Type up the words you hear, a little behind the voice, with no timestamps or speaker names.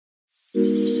हाय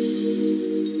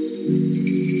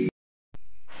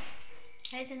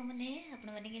सांग मैंने आपण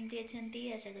मैंने केमती अच्छा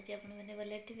आशा करছি आपण मैंने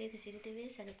भले थे खुशी थे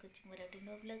स्वागत कर मोर गोटे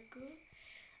नुआ ब्लॉग को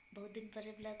बहुत दिन पर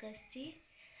ब्लॉग आसी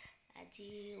आज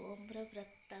ओम्र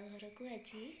रतघर को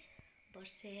आज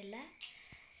वर्षे है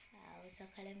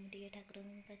सका मुझे ठाकुर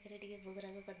पाखे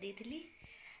भोगराग करदे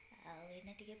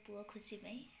आना टे पुओ खुशी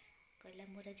कहला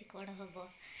मोर आज कौन हम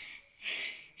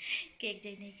केक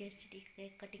जाई नहीं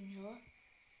केक कटिंग हम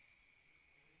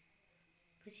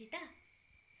खुशी तो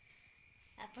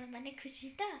आपण माने खुशी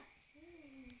तो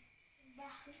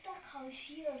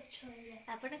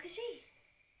आपण खुशी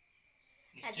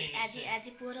आज आज आज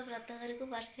पुअर व्रतघर को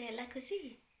वर्षे है खुशी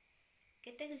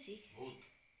केते खुशी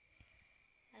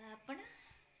आपण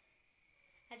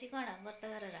आज कौन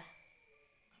व्रतघर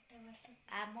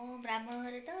आम ब्राह्मण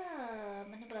घरे तो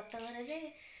माने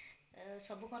व्रतघर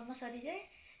सब कर्म सरी जाए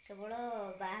केवल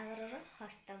बाहागर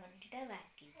हस्तगंठीटा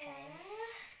बाकी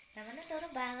थाए मैंने तोर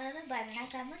बाहागर बारणा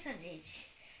काम सरी जाइए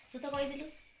तू तो कहीदेलु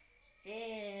जे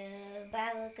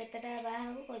केतेटा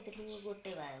बाहा कहीदेलु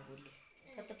गोटे बाहा बोली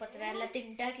तो पचरा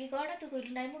तीनटा कि कौन तू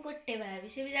कहलु ना मुझे गोटे बाहा भी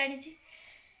सी भी जानी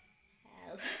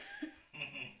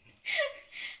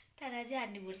तार आज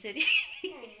एनिवर्सरी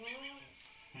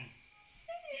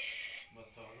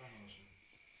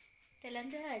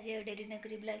चलते आज डेरी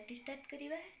नकरी ब्लॉग टी स्टार्ट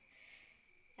करवा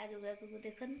आगू आगू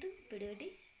देखु वीडियोटी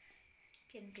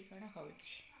केमती कौन हो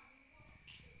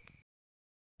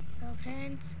तो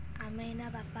फ्रेंड्स आम एना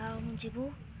बापा जीवु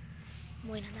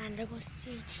मुझे दान बस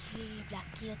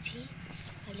ब्लाकी अच्छी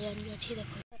लियोन भी अच्छी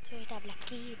देखो यहाँ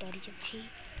ब्लाकी डरी जाऊँगी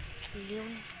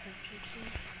लियोन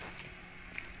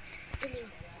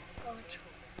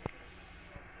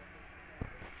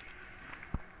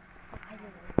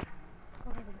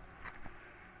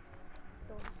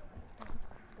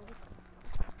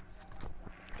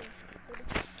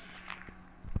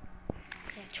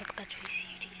छोटका छुई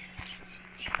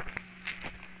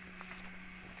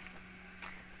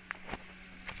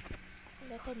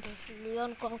देखो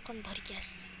लियोन कौन कौन धरिकी आस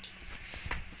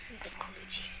देखो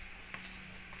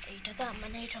यहाँ तो आम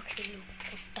रखिलु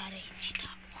कुटारे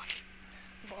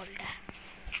बलटा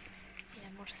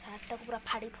मोर सार्टा को पूरा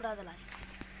फाड़ी फुड़ा देला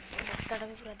बस्ताटा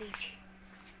भी पूरा देछि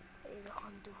देखु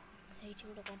ये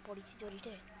गोटे कौन पड़ी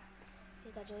जरीटे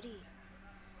एका जरी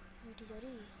ये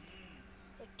जरी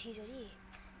एठी जरी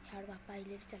यार बापा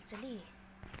आइले चल चली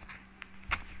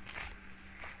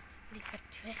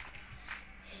देखिए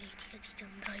आज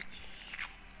चंद्र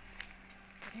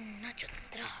पूर्ण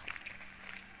चंद्र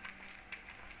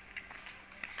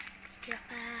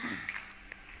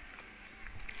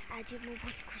आज मु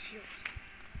बहुत खुशी हो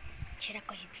छेड़ा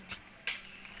कह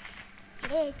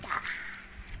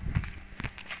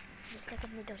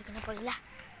नहीं डरकना पड़ा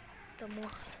तो मु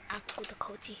आपको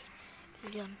दिखाऊँ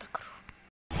लियोन पाखु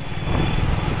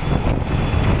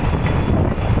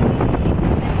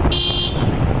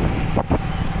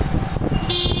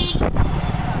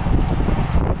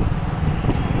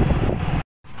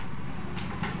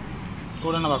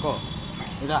कोड़ा ना बाको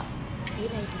इडा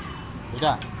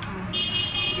इडा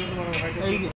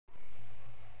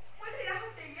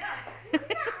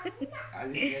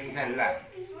आज टेंशन ला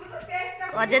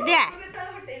अयोध्या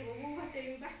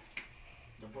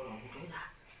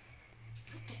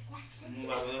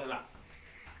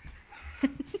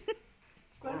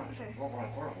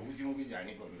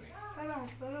जानी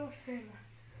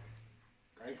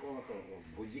कहीं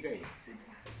भोजी कहीं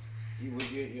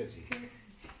भोजी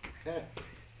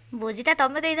भोजीटा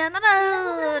तमें दे जान ना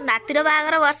नातिर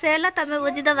बाहागर वर्षे है तमें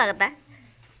भोजी दबा कथा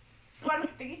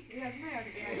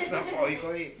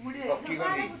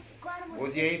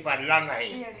भोजी पारा ना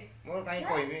मोर कहीं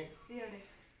कहबे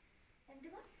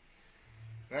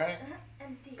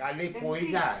काली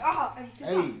पैसा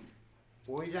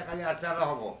पैसा खाली आचार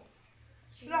हम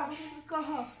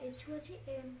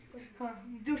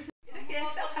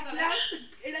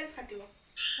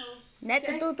नहीं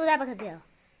तो तू जा पाखे दिया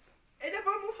एटा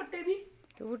पर मु फटेबी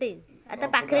तू फुटे आ त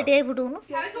पाखरे टे फुटुनु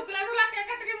काले सुकला सुला के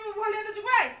काटके मु भले तो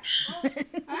जुबाई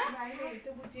हां भाई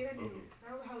तो बुझेरा दे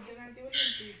आ हाउ जगह आती बोले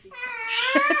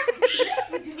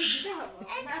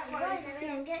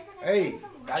ए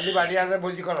काली बाड़िया से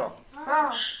भोजी करो हां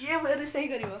ये सही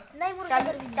करिवो नहीं मोर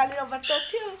काली रबर तो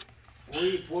अछि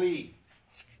पोई पोई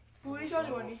पूरी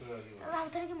चलबनी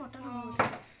भावथरे कि मटन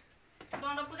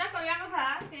दंड पूजा करिया कथा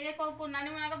के को पुनानी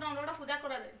माना दंडटा पूजा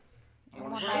करा दे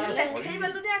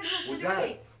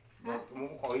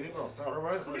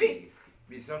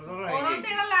विसर्जन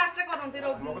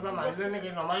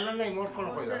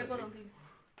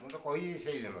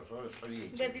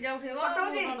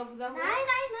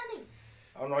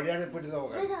नड़िया पिटी दब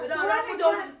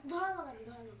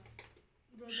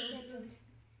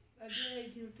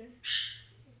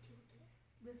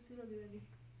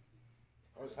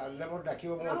और साले मोर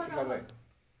डाकिबो मो अछि करे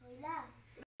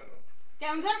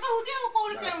केउंझर तो होची आ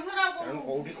कोडी केउंझर आ हम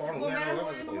कोठी कोन हुए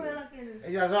ए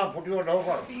जा फुटियो ढो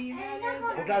कर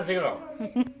फुटा शीघ्र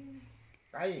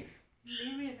काई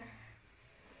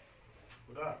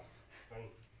फुटा काई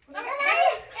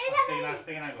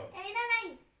नाचते के ना को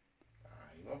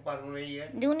मो पारु नहीं है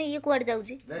जुनी ये कुआड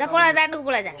जाउची ता पळा दांड को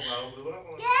पळा जा के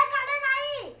काढे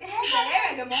नाही ए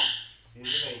गे मो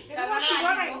हिंदी नहीं ताला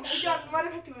शिवा नाही जॉब मारे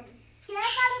भेटिबो के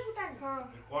काढे फुटान कोन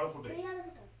फुटे सेई आले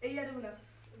फुटान ए याडे बोला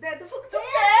दे तो फुक से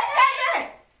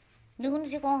जुनी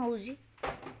से कोन होउची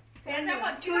सेंडा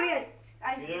मछुरी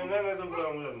आई ये मैं तो पूरा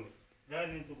मुझे जा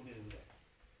नहीं तो पूरी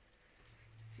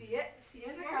सीए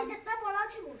आई जत्ता पळा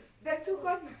छि मो दे तू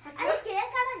कोन आई के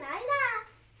काढे नाही ना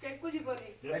के कुछ बोले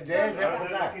दे से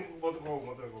फुटा बहुत को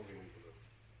मत को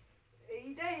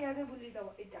एटा याडे बोली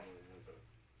दवा एटा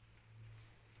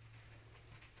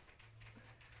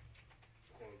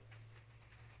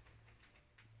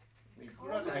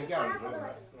पूरा काहे के आउट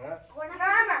ना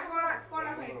ना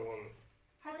कोना भाई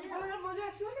हाथी कोना मजा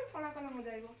आसीबो ना कोना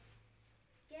मजा आइबो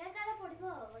के काढे पडिबो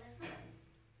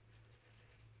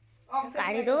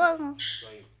काढी दो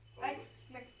आई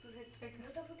नेक्स्ट तू हेड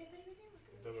तो फुटे परिबे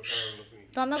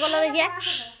तमे कल देखिया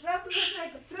ना तू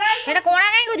ट्राई हेटा कोणा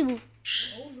काई करबू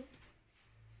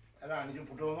अरे आनी जो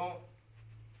फुटो हो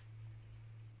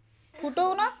फुटो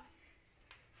न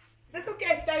दे तू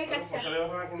केटा ही काट चले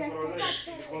वाला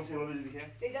कौन सी नोदी दिखे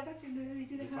एटा पा चिन्ह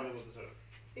नीचे देखा चले तो सर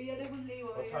ए याडे बोली वो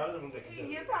और सारा तुम देख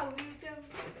ये तो आउट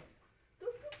तू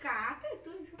काट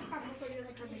तू इसको काम करियो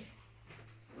देखा नहीं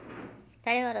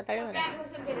ताळे मारो हैप्पी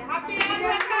एनिवर्सरी हैप्पी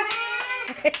एनिवर्सरी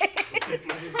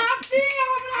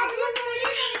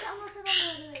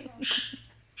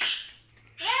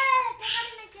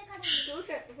तू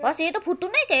के बस ये तो फुटू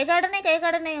नहीं के काढ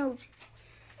नहीं होउची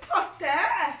कोटे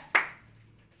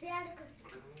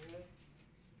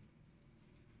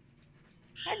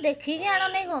ए देखी के आनो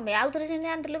नहीं गमे आउ थरे सेने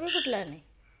आंतले भी फुटला नहीं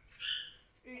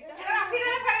एटा राखी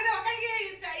दे फेरे दे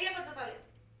काई ये बता ताले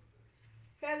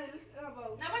फेरे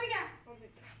बाबू ना बन क्या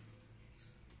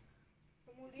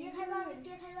के खाइबा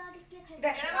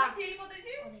एटा बा सील को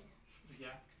देछि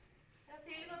क्या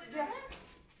सील को देछि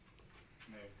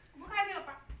मु खाइ दे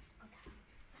पापा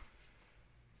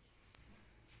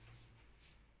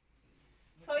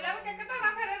सोइला के केटा ना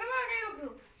फेरे दे काई रखू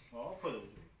हां खोदो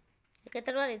केते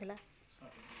टका रहितला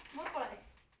मो पळा दे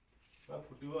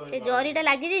फुटिबो से जरीटा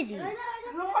लागि जाई छी रो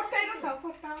फटाई न था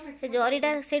फटाओ से जरीटा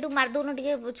सेटू मार दो न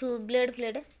टिके ब्लेड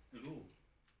फ्लेड रू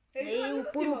ए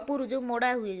ऊपर जो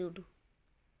मोड़ा हुए जोटू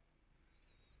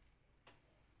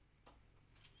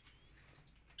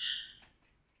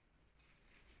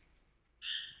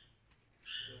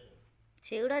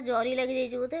सेगुड़ा जरी लागि जाई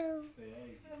छी बोते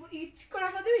इच कोना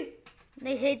कदबी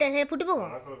नहीं हेटा हे फुटिबो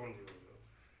ना कर कौन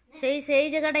सी सेई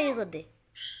जगहटा ये कर दे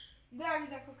दे आगे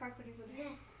जाको काकड़ी को दे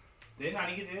दे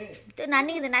नानी की दे तो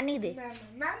नानी के दे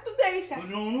ना तू दे सा तू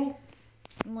नो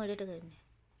मु एटा करनी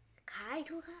खाई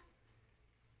ठो खा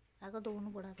आगो दोनु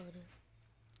बड़ा कर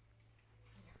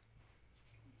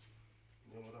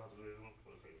जो मत हाथ रे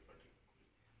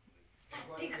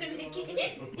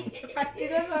पट्टी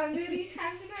दे बांधेरी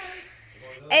हाथ ना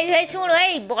ए सुन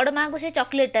ए बड़ मां को से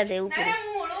चॉकलेटटा दे ऊपर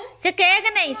से केक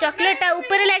नहीं चॉकलेटटा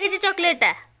ऊपर लागे छै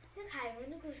चॉकलेटटा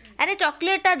अरे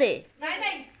चॉकलेटटा दे नहीं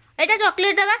नहीं एटा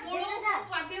चॉकलेटटा बा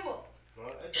वापिबो ए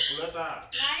चॉकलेटा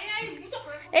नहीं मु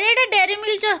चॉकलेट अरे एटा डेयरी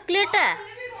मिल्क चॉकलेटटा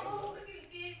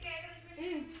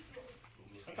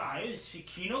काहे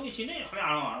शिखिनो किछि नै खाली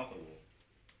आनो आनो करबो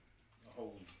हो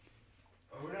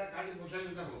हमरा खाली बुझाइ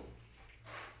देता हो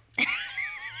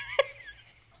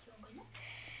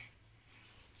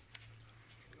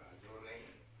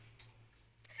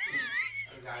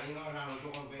गाड़ी ना रानो तो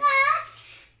कोन पे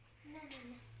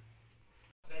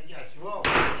सही आसीबो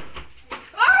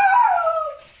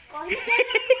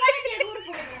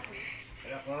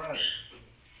एला कोन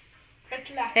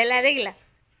कटला हेला देखला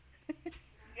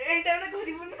एटा ना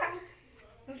घरिबो ना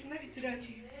उसना भीतर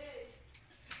अछि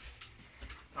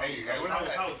आई खाओ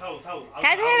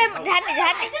खा दे झानी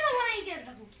झानी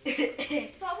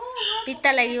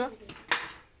पिता लागियो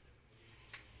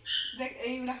देख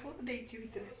एइडा को देछि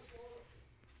भीतर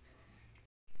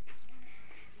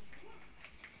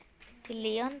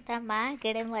लियोन ता माँ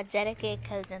केड़े मजा रे केक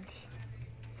खाउचंती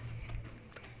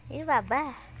ए बाबा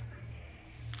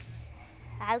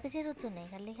आउ किसी रुचु नहीं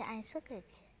खाली आइंस केक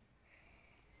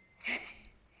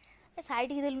ए साइड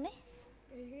की देलु नहीं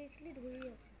इसलिए धोई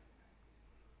अछि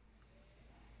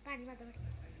पानी मार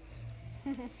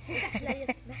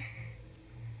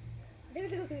दे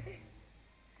देख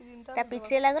ତା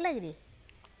ପିଠିରେ ଲାଗଲା କିରେ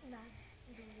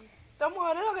ତ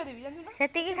ମୁହଁରେ ଲଗେଇଦେବି ଜାଣିଛୁ ନା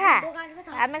ସେତିକି ଖା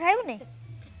ଆମେ ଖାଇବୁନି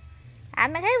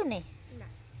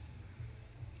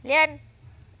ଲିଅନ୍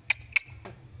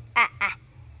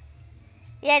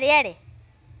ଇଆଡ଼େ ଇଆଡ଼େ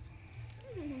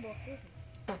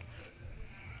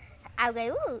ଆଉ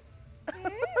ଖାଇବୁ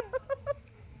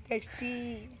टेस्टी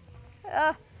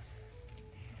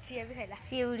ସିଏ ବି ଖାଇଲା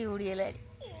ସିଏ ଉଡ଼ି ଗଲାଣି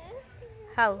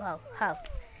ହଉ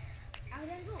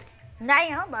ନାଇଁ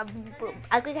ହଁ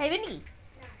ଆଉ କେହି ଖାଇବେନି କି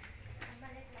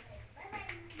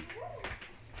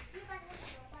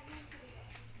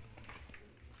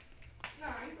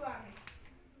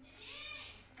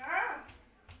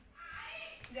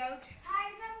ଯାଉଛି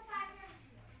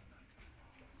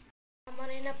ଆମର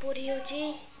ଏଇନା ପୁରୀ ହେଉଛି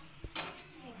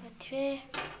ଦେଖିବେ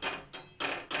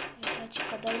ଅଛି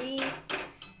କଦଳୀ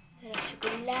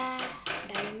ରସଗୋଲା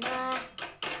ଡାଲମା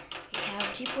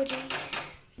ହେଉଛି ପୁରୀ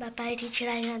ବାପା ଏଠି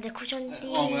ଛିଡ଼ା ହେଇକିନା ଦେଖୁଛନ୍ତି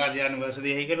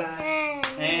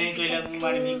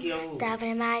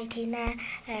ତାପରେ ମା ଏଠି ନା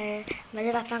ମାନେ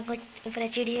ବାପାଙ୍କ ଉପରେ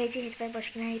ଚିଡ଼ି ହେଇଛି ସେଥିପାଇଁ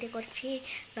ବସିକିନା ଏଇଠି କରିଛି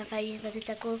ବାପା ଇଏ ବୋଧେ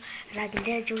ତାକୁ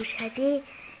ରାଗିଲେ ଯୋଉ ଛାଡ଼ି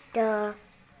ତ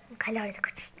ଖାଇଲା ବେଳେ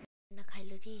ଦେଖୁଛି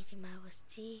ଖାଇଲୁ ଯେ ଏଠି ମା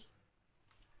ବସିଛି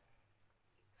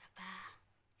ବାପା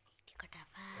ଏଠି କଟା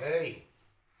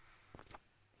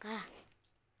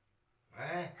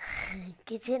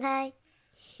କିଛି ନାହିଁ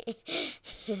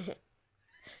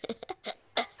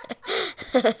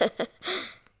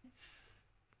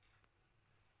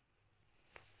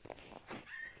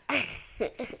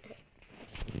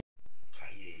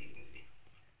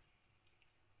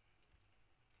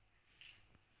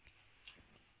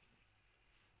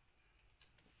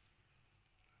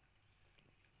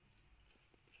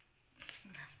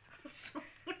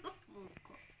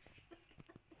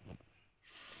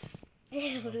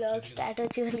ବ୍ଲଗ୍ ଷ୍ଟାର୍ଟ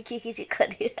ହେଉଛି ବୋଲି କିଏ କିଛି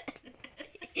କରିବା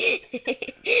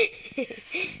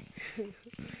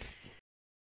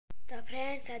ତ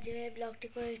ଫ୍ରେଣ୍ଡସ୍ ଆଜି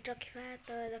ବ୍ଲଗ୍ଟିକୁ ଏଇଠି ରଖିବା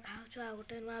ତ ଦେଖା ହେଉଛୁ ଆଉ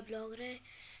ଗୋଟେ ନୂଆ ବ୍ଲଗ୍ରେ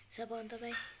ସେ ପର୍ଯ୍ୟନ୍ତ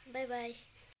ପାଇଁ ବାଇ ବାଇ।